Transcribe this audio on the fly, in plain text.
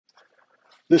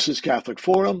This is Catholic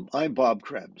Forum. I'm Bob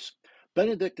Krebs.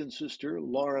 Benedictine sister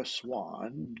Laura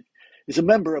Swan is a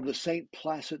member of the St.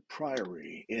 Placid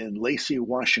Priory in Lacey,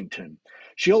 Washington.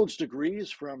 She holds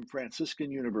degrees from Franciscan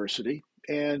University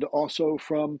and also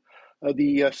from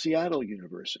the Seattle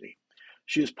University.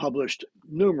 She has published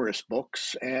numerous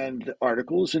books and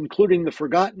articles, including The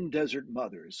Forgotten Desert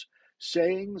Mothers,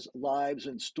 Sayings, Lives,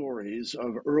 and Stories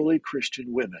of Early Christian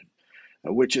Women,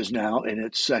 which is now in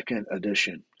its second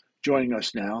edition. Joining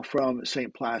us now from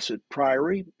St. Placid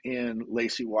Priory in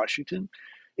Lacey, Washington,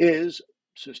 is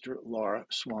Sister Laura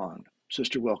Swan.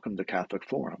 Sister, welcome to Catholic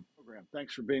Forum.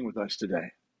 Thanks for being with us today.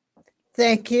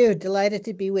 Thank you. Delighted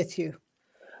to be with you.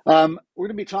 We're going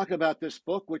to be talking about this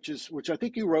book, which I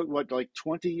think you wrote, like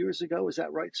 20 years ago? Is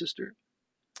that right, Sister?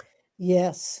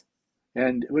 Yes.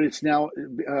 And it's now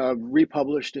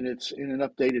republished in an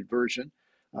updated version.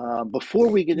 Before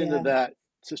we get into that,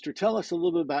 Sister, tell us a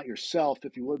little bit about yourself,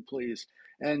 if you would, please,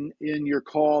 and in your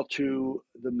call to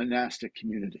the monastic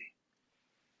community.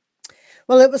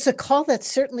 Well, it was a call that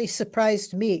certainly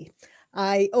surprised me.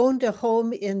 I owned a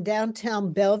home in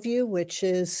downtown Bellevue, which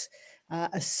is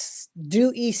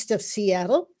due east of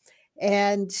Seattle,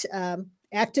 and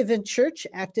active in church,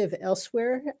 active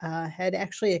elsewhere. Had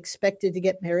actually expected to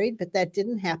get married, but that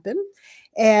didn't happen.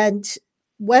 And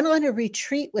went on a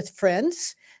retreat with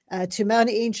friends to Mount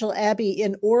Angel Abbey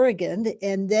in Oregon,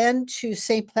 and then to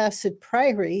St. Placid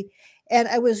Priory. And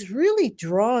I was really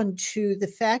drawn to the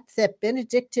fact that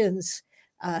Benedictines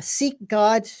seek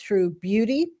God through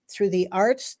beauty, through the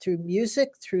arts, through music,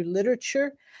 through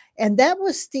literature. And that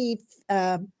was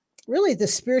really the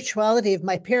spirituality of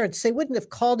my parents. They wouldn't have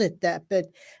called it that, but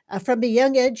from a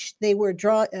young age, they were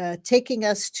taking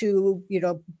us to,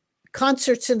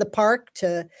 concerts in the park,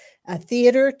 to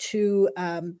theater, to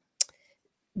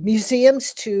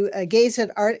museums, to gaze at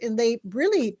art. And they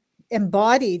really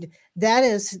embodied that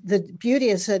as the beauty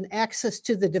as an access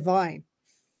to the divine.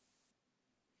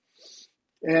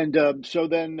 And so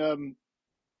then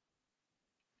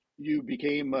you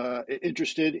became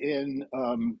interested in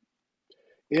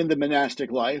the monastic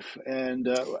life. And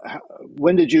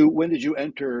when did you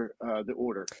enter the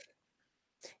order?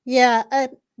 Yeah,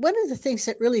 one of the things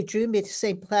that really drew me to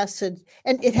St. Placid,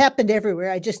 and it happened everywhere,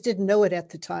 I just didn't know it at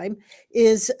the time,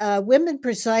 is women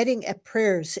presiding at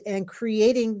prayers and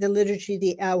creating the liturgy of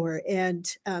the hour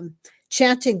and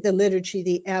chanting the liturgy of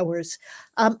the hours.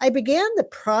 I began the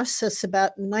process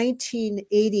about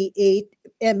 1988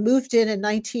 and moved in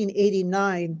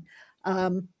 1989.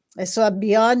 So I'm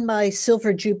beyond my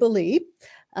silver jubilee.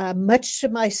 Much to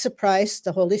my surprise,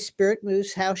 the Holy Spirit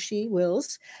moves how she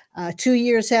wills. 2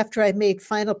 years after I made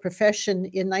final profession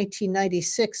in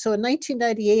 1996. So in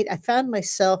 1998, I found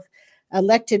myself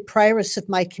elected prioress of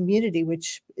my community,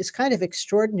 which is kind of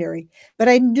extraordinary. But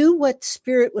I knew what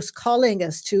Spirit was calling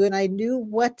us to, and I knew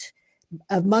what,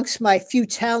 amongst my few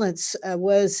talents,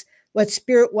 was what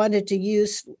Spirit wanted to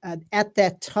use at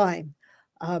that time.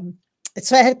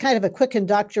 So I had kind of a quick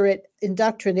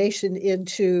indoctrination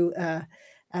into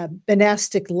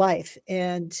monastic life,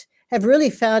 and have really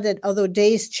found it, although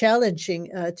days challenging,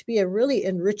 to be a really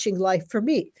enriching life for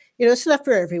me. It's not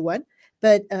for everyone,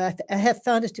 but I have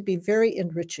found it to be very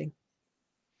enriching.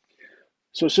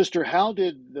 So, Sister, how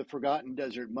did the Forgotten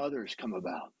Desert Mothers come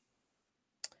about?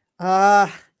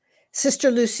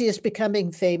 Sister Lucy is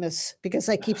becoming famous because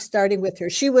I keep starting with her.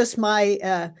 She was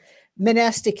my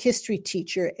monastic history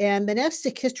teacher, and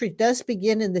monastic history does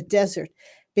begin in the desert,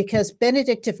 because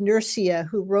Benedict of Nursia,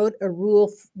 who wrote a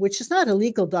rule, which is not a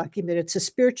legal document, it's a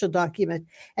spiritual document,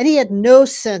 and he had no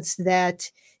sense that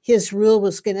his rule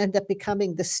was going to end up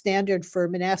becoming the standard for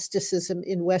monasticism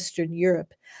in Western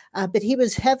Europe. But he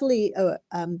was heavily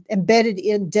embedded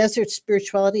in desert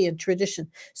spirituality and tradition.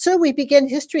 So we began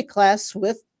history class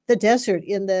with the desert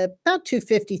in the about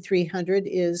 250, 300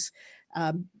 is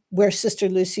where Sister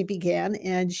Lucy began.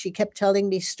 And she kept telling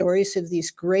me stories of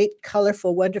these great,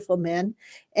 colorful, wonderful men.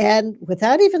 And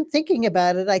without even thinking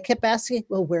about it, I kept asking,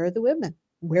 well, where are the women?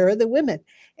 Where are the women?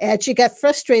 And she got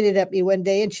frustrated at me one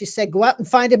day and she said, go out and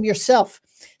find them yourself.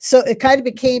 So it kind of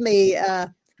became a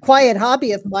quiet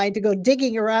hobby of mine to go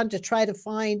digging around to try to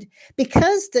find,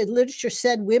 because the literature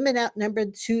said women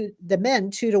outnumbered the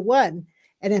men 2-1.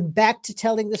 And then back to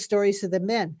telling the stories of the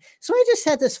men. So I just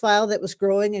had this file that was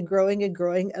growing and growing and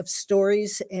growing of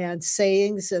stories and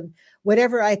sayings and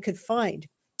whatever I could find.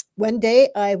 One day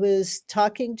I was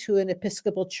talking to an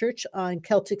Episcopal church on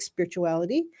Celtic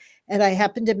spirituality, and I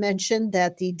happened to mention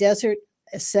that the desert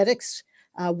ascetics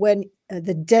when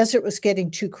the desert was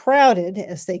getting too crowded,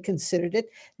 as they considered it,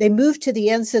 they moved to the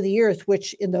ends of the earth,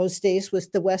 which in those days was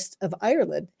the west of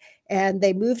Ireland. And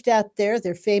they moved out there.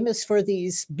 They're famous for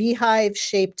these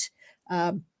beehive-shaped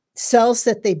cells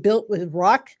that they built with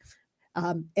rock,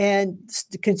 and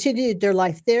continued their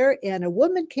life there. And a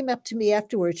woman came up to me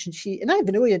afterwards, and I have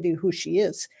no idea who she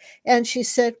is. And she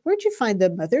said, "Where'd you find the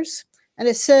mothers?" And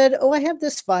I said, "Oh, I have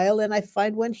this file, and I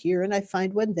find one here, and I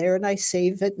find one there, and I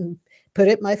save it and put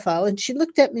it in my file." And she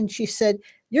looked at me and she said,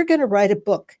 "You're going to write a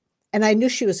book." And I knew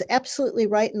she was absolutely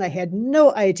right. And I had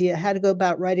no idea how to go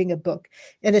about writing a book.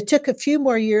 And it took a few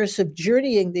more years of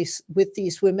journeying with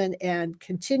these women and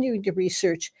continuing to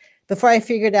research before I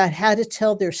figured out how to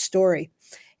tell their story.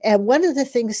 And one of the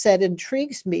things that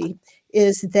intrigues me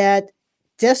is that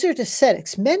desert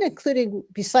ascetics, men including,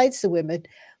 besides the women,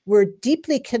 were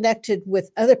deeply connected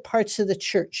with other parts of the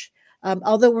church.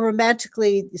 Although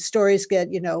romantically, the stories get,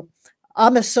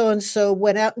 Amma so-and-so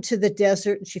went out into the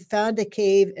desert and she found a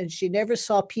cave and she never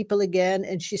saw people again.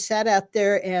 And she sat out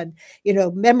there and,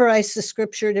 memorized the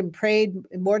scripture and prayed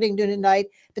morning, noon, and night.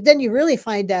 But then you really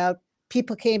find out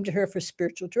people came to her for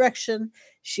spiritual direction.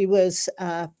 She was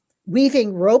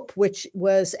weaving rope, which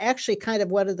was actually kind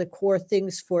of one of the core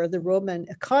things for the Roman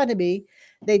economy.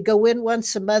 They'd go in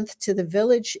once a month to the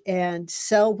village and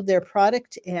sell their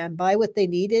product and buy what they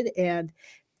needed. And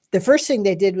the first thing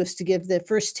they did was to give the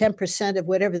first 10% of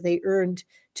whatever they earned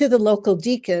to the local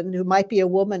deacon, who might be a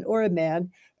woman or a man.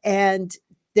 And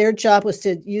their job was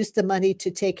to use the money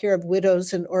to take care of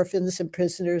widows and orphans and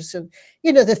prisoners and,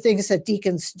 the things that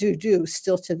deacons do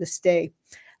still to this day,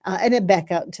 and then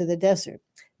back out into the desert.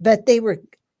 But they were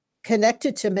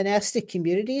connected to monastic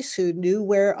communities who knew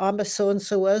where Amma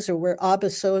so-and-so was or where Abba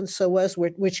so-and-so was,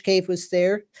 which cave was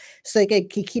there, so they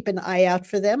could keep an eye out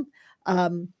for them.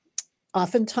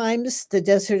 Oftentimes, the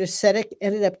desert ascetic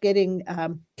ended up getting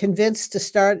convinced to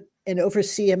start and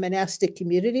oversee a monastic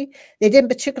community. They didn't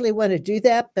particularly want to do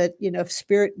that, but, if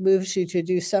Spirit moves you to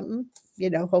do something,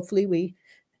 hopefully we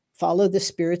follow the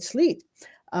Spirit's lead.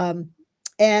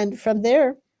 And from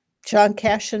there, John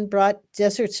Cashin brought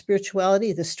desert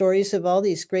spirituality, the stories of all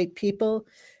these great people,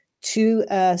 to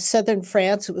southern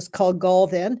France. It was called Gaul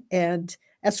then, and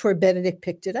that's where Benedict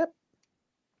picked it up.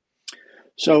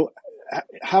 So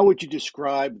how would you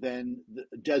describe then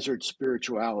the desert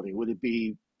spirituality? Would it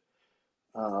be,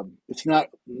 it's not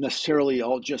necessarily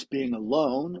all just being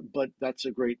alone, but that's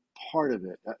a great part of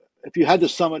it. If you had to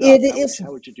sum it up,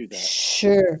 how would you do that?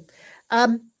 Sure.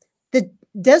 The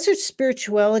desert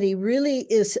spirituality really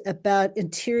is about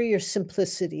interior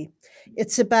simplicity.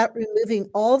 It's about removing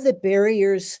all the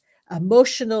barriers,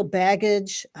 emotional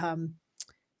baggage,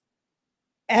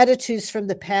 attitudes from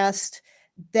the past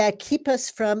that keep us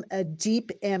from a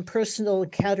deep and personal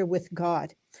encounter with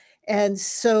God. And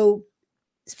so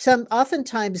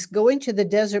oftentimes going to the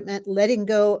desert meant letting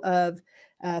go of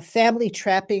family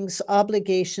trappings,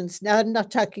 obligations. Now, I'm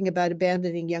not talking about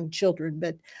abandoning young children,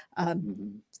 but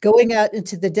going out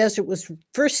into the desert was the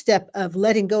first step of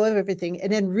letting go of everything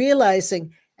and then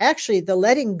realizing actually the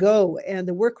letting go and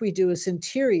the work we do is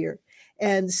interior.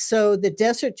 And so the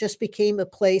desert just became a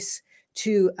place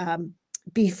to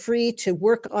be free to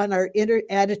work on our inner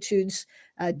attitudes,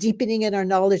 deepening in our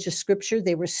knowledge of scripture.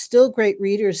 They were still great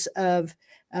readers of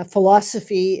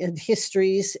philosophy and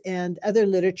histories and other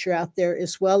literature out there,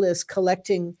 as well as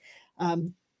collecting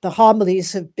the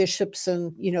homilies of bishops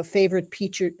and favorite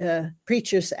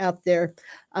preachers out there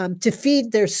to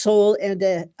feed their soul and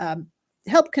to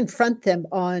help confront them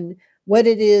on what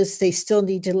it is they still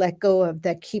need to let go of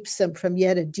that keeps them from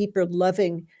yet a deeper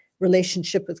loving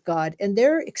relationship with God. And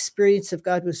their experience of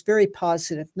God was very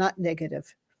positive, not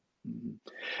negative.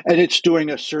 And it's during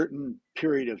a certain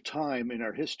period of time in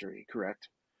our history, correct?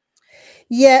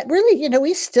 Yeah, really,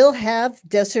 we still have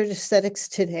desert ascetics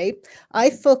today. I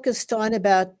focused on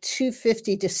about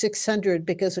 250 to 600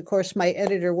 because, of course, my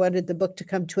editor wanted the book to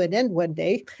come to an end one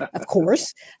day, of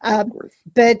course.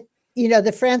 But,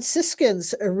 the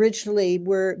Franciscans originally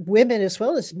were women as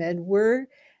well as men were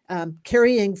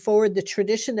carrying forward the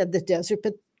tradition of the desert,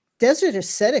 but desert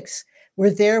ascetics were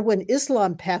there when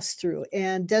Islam passed through,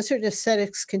 and desert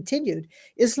ascetics continued.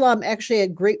 Islam actually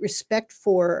had great respect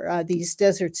for these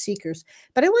desert seekers.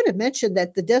 But I want to mention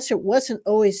that the desert wasn't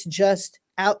always just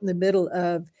out in the middle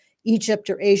of Egypt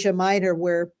or Asia Minor,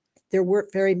 where there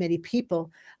weren't very many people.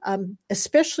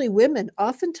 Especially women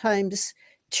oftentimes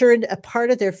turned a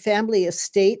part of their family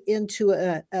estate into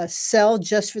a cell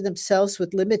just for themselves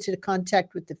with limited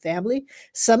contact with the family.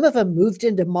 Some of them moved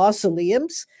into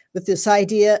mausoleums with this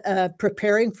idea of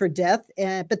preparing for death,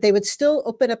 but they would still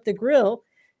open up the grill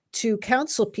to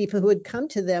counsel people who would come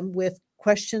to them with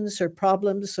questions or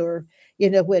problems or,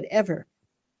 whatever.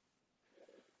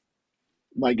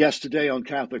 My guest today on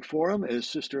Catholic Forum is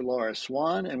Sister Laura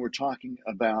Swan, and we're talking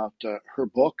about her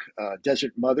book,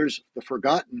 Desert Mothers, The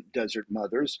Forgotten Desert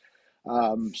Mothers,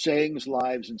 Sayings,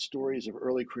 Lives, and Stories of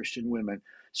Early Christian Women.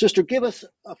 Sister, give us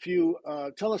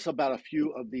tell us about a few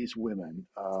of these women.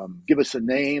 Give us a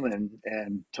name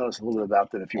and tell us a little bit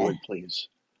about them, if you would, please.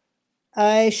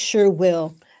 I sure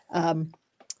will.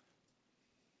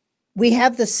 We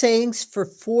have the sayings for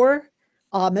 4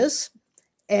 Ammas,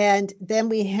 and then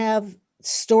we have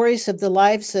stories of the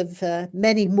lives of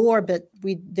many more, but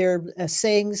their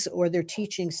sayings or their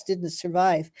teachings didn't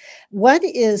survive. One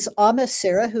is Amma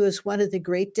Sarah, who is one of the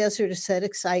great desert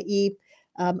ascetics, i.e.,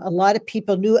 a lot of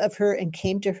people knew of her and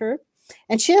came to her.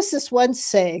 And she has this one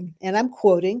saying, and I'm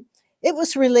quoting, "It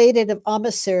was related of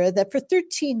Amma Sarah that for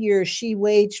 13 years she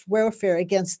waged warfare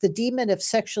against the demon of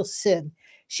sexual sin.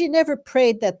 She never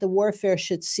prayed that the warfare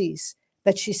should cease,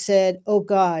 but she said, 'Oh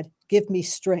God, give me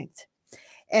strength.'"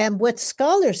 And what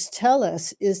scholars tell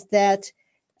us is that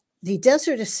the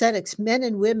desert ascetics, men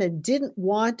and women, didn't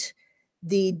want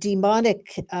the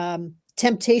demonic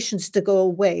temptations to go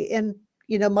away. In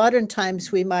modern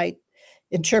times, we might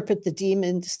interpret the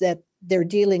demons that they're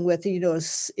dealing with,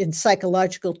 in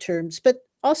psychological terms, but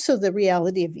also the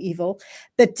reality of evil.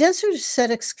 But desert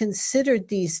ascetics considered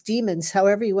these demons,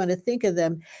 however you want to think of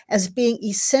them, as being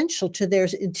essential to their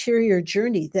interior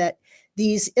journey, that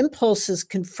these impulses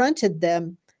confronted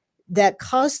them that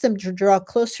caused them to draw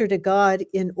closer to God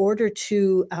in order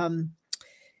to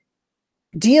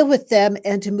deal with them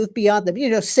and to move beyond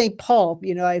them. St. Paul,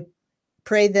 I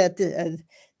pray that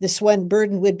this one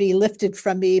burden would be lifted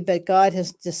from me, but God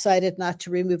has decided not to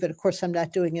remove it. Of course, I'm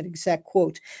not doing an exact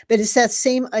quote, but it's that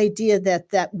same idea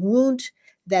that wound,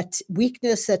 that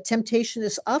weakness, that temptation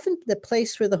is often the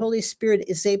place where the Holy Spirit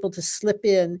is able to slip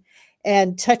in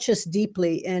and touch us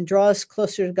deeply and draw us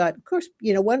closer to God. Of course,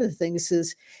 one of the things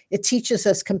is it teaches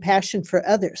us compassion for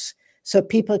others. So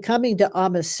people coming to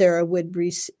Amma Sarah would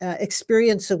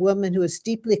experience a woman who is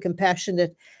deeply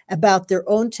compassionate about their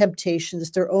own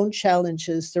temptations, their own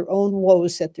challenges, their own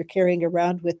woes that they're carrying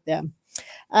around with them.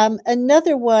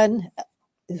 Another one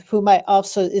whom I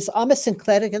also is Amma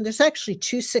Syncletica, and there's actually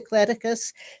 2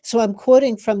 Cycleticas. So I'm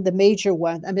quoting from the major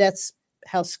one. I mean, that's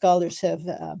how scholars have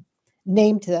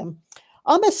named them.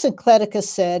 Amma Syncletica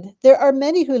said, "There are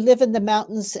many who live in the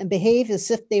mountains and behave as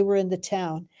if they were in the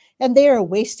town, and they are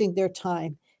wasting their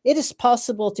time. It is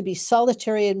possible to be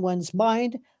solitary in one's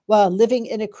mind while living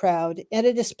in a crowd, and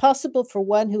it is possible for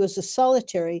one who is a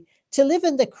solitary to live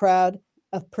in the crowd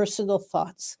of personal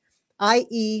thoughts,"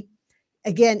 i.e.,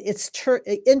 again, it's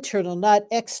internal, not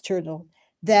external,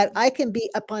 that I can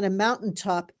be up on a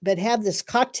mountaintop, but have this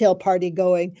cocktail party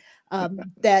going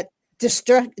that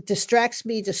distracts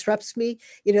me, disrupts me.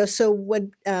 So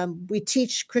when we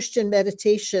teach Christian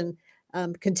meditation,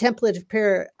 contemplative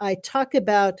prayer, I talk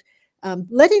about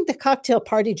letting the cocktail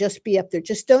party just be up there.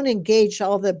 Just don't engage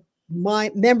all the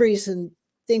memories and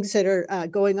things that are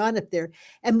going on up there,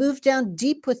 and move down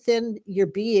deep within your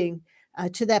being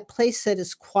to that place that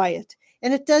is quiet.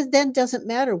 And it doesn't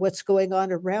matter what's going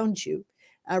on around you.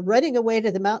 Running away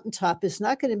to the mountaintop is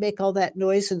not going to make all that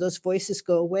noise and those voices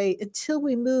go away until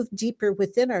we move deeper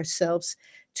within ourselves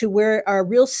to where our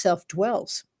real self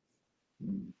dwells.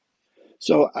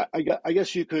 So I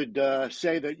guess you could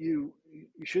say that you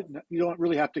don't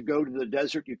really have to go to the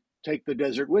desert. You take the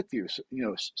desert with you,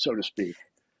 so to speak.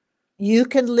 You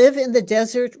can live in the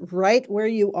desert right where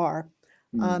you are.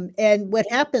 And what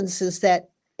happens is that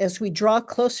as we draw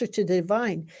closer to the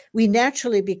divine, we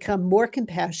naturally become more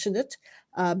compassionate,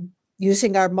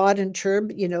 using our modern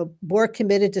term, more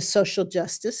committed to social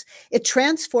justice. It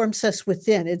transforms us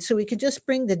within. And so we can just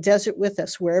bring the desert with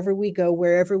us wherever we go,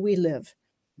 wherever we live.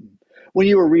 When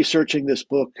you were researching this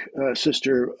book,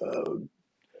 Sister,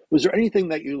 was there anything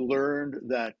that you learned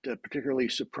that particularly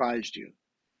surprised you?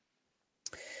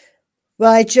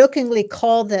 Well, I jokingly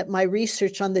call that my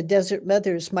research on the Desert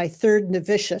Mothers my 3rd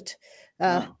novitiate.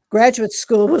 Graduate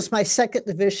school was my 2nd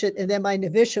novitiate, and then my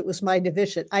novitiate was my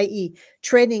novitiate, i.e.,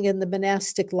 training in the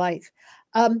monastic life.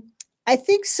 I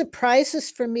think surprises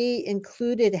for me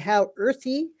included how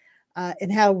earthy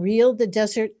and how real the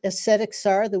desert ascetics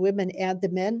are, the women and the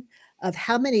men, of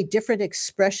how many different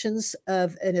expressions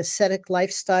of an ascetic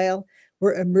lifestyle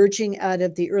were emerging out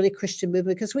of the early Christian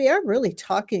movement, because we are really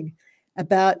talking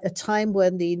about a time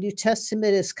when the New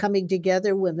Testament is coming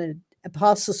together, when the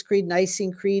Apostles' Creed,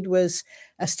 Nicene Creed was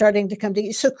starting to come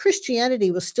together. So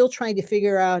Christianity was still trying to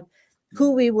figure out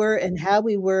who we were and how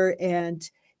we were, and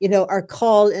our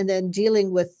call, and then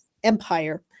dealing with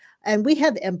empire. And we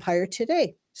have empire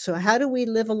today. So how do we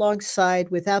live alongside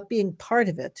without being part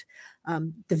of it?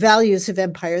 The values of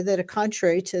empire that are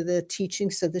contrary to the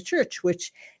teachings of the church,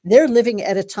 which they're living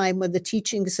at a time when the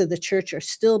teachings of the church are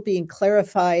still being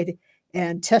clarified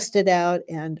and tested out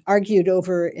and argued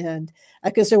over. And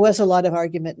because there was a lot of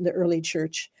argument in the early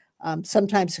church,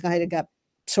 sometimes it kind of got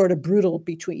sort of brutal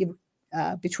between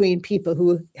people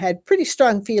who had pretty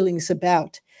strong feelings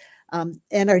about.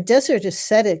 And our desert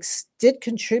ascetics did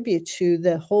contribute to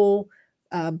the whole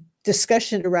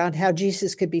discussion around how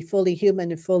Jesus could be fully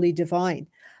human and fully divine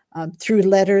through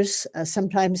letters.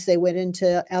 Sometimes they went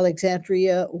into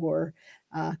Alexandria or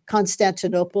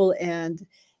Constantinople and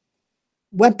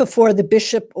went before the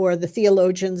bishop or the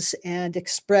theologians and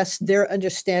expressed their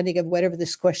understanding of whatever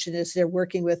this question is they're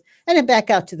working with, and then back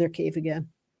out to their cave again.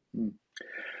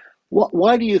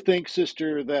 Why do you think,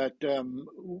 Sister, that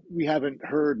we haven't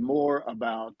heard more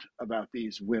about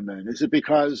these women? Is it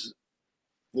because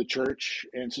the church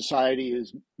and society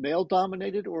is male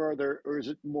dominated, or is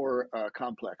it more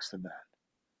complex than that?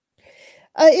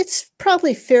 It's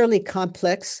probably fairly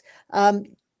complex.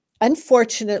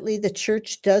 Unfortunately, the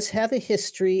church does have a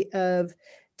history of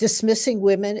dismissing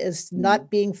women as not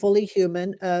being fully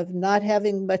human, of not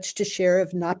having much to share,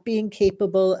 of not being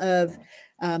capable of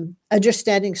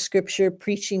understanding scripture,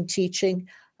 preaching, teaching.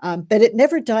 But it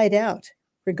never died out.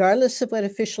 Regardless of what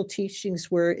official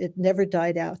teachings were, it never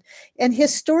died out. And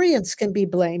historians can be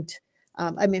blamed.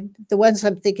 I mean, the ones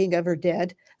I'm thinking of are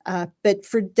dead. But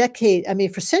for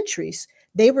for centuries,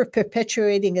 they were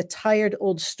perpetuating a tired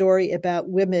old story about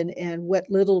women and what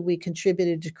little we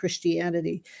contributed to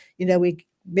Christianity.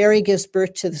 Mary gives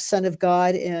birth to the Son of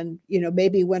God, and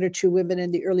maybe one or two women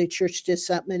in the early church did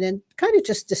something and kind of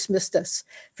just dismissed us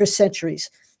for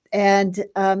centuries. And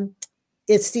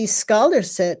it's these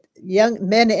scholars that young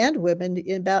men and women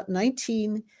in about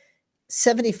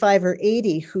 1975 or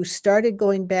 80 who started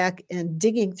going back and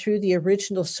digging through the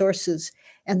original sources,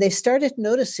 and they started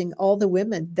noticing all the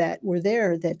women that were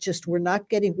there that just were not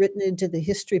getting written into the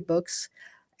history books.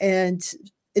 And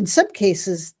in some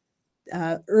cases,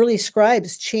 early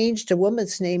scribes changed a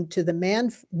woman's name to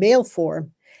the male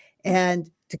form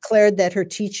and declared that her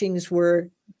teachings were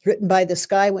written by this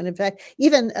guy, when in fact,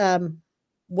 even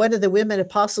one of the women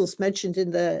apostles mentioned in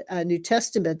the New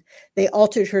Testament, they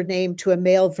altered her name to a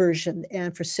male version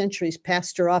and for centuries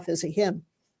passed her off as a him.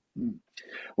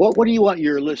 What do you want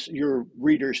your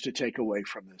readers to take away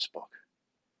from this book?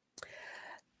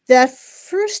 That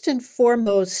first and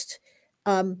foremost,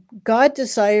 God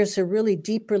desires a really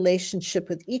deep relationship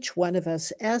with each one of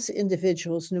us as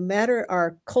individuals, no matter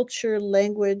our culture,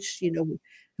 language,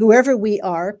 whoever we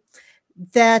are,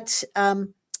 that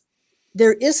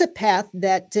there is a path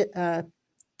that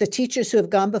the teachers who have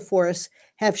gone before us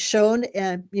have shown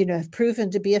and have proven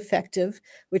to be effective,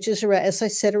 which is, as I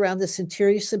said, around this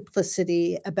interior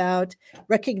simplicity, about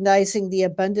recognizing the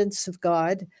abundance of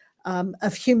God,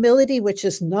 of humility, which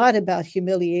is not about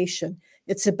humiliation.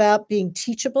 It's about being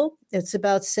teachable. It's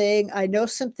about saying, I know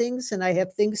some things and I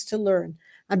have things to learn.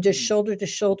 I'm just shoulder to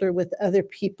shoulder with other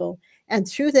people. And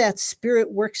through that,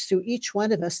 Spirit works through each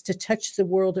one of us to touch the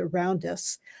world around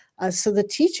us. So the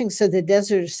teachings of the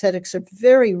desert ascetics are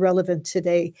very relevant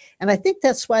today. And I think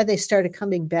that's why they started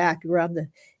coming back in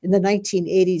the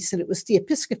 1980s. And it was the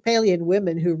Episcopalian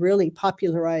women who really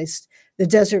popularized the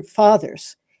Desert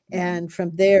Fathers. And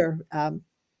from there,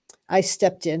 I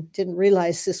stepped in, didn't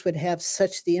realize this would have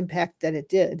such the impact that it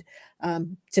did,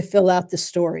 to fill out the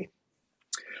story.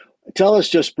 Tell us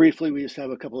just briefly, we just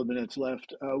have a couple of minutes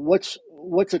left. What's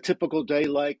a typical day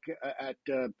like at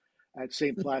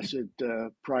St. Placid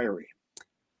Priory?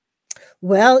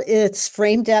 Well, it's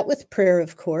framed out with prayer,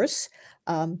 of course,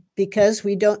 because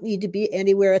we don't need to be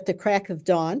anywhere at the crack of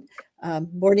dawn.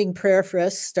 Morning prayer for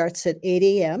us starts at 8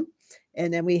 a.m.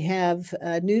 And then we have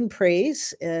noon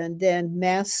praise, and then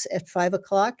mass at 5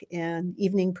 o'clock, and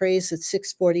evening praise at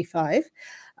 6:45.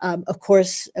 Of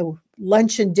course,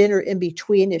 lunch and dinner in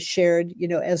between is shared,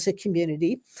 as a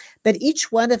community. But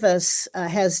each one of us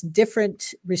has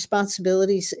different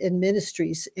responsibilities and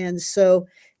ministries. And so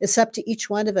it's up to each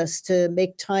one of us to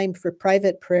make time for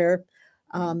private prayer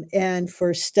and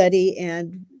for study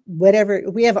and whatever.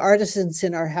 We have artisans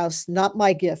in our house, not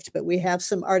my gift, but we have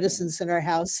some artisans in our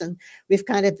house, and we've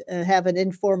kind of have an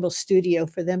informal studio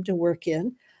for them to work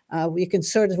in. You can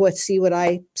sort of see what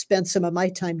I spend some of my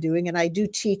time doing, and I do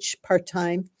teach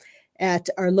part-time at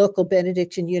our local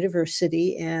Benedictine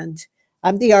University, and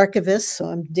I'm the archivist, so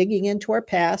I'm digging into our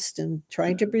past and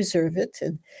trying to preserve it.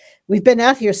 And we've been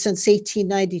out here since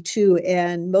 1892,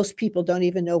 and most people don't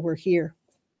even know we're here.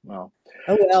 Wow.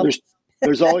 Oh well.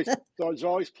 There's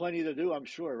always plenty to do, I'm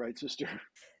sure, right, Sister?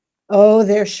 Oh,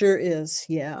 there sure is.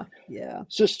 Yeah, yeah.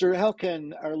 Sister, how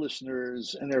can our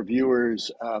listeners and our viewers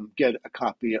get a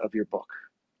copy of your book?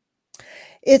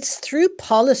 It's through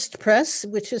Paulist Press,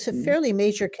 which is a Mhm. fairly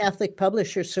major Catholic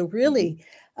publisher. So Mhm. really,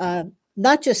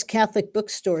 not just Catholic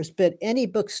bookstores, but any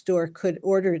bookstore could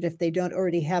order it if they don't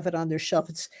already have it on their shelf.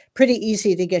 It's pretty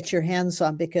easy to get your hands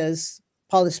on because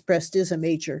Paulist Press is a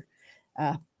major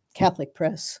uh, Catholic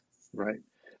press. Right.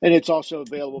 And it's also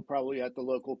available probably at the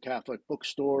local Catholic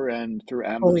bookstore and through Oh,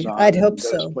 I'd Amazon hope and those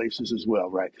so. places as well,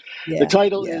 right? The Yeah,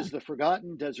 title yeah. is The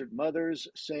Forgotten Desert Mothers: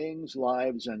 Sayings,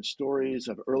 Lives, and Stories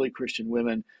of Early Christian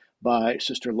Women by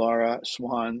Sister Laura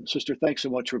Swan. Sister, thanks so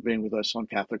much for being with us on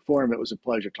Catholic Forum. It was a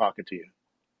pleasure talking to you.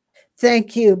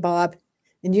 Thank you, Bob.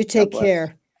 And you God take bless.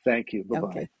 care. Thank you. Bye bye.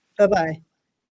 Okay. Bye bye.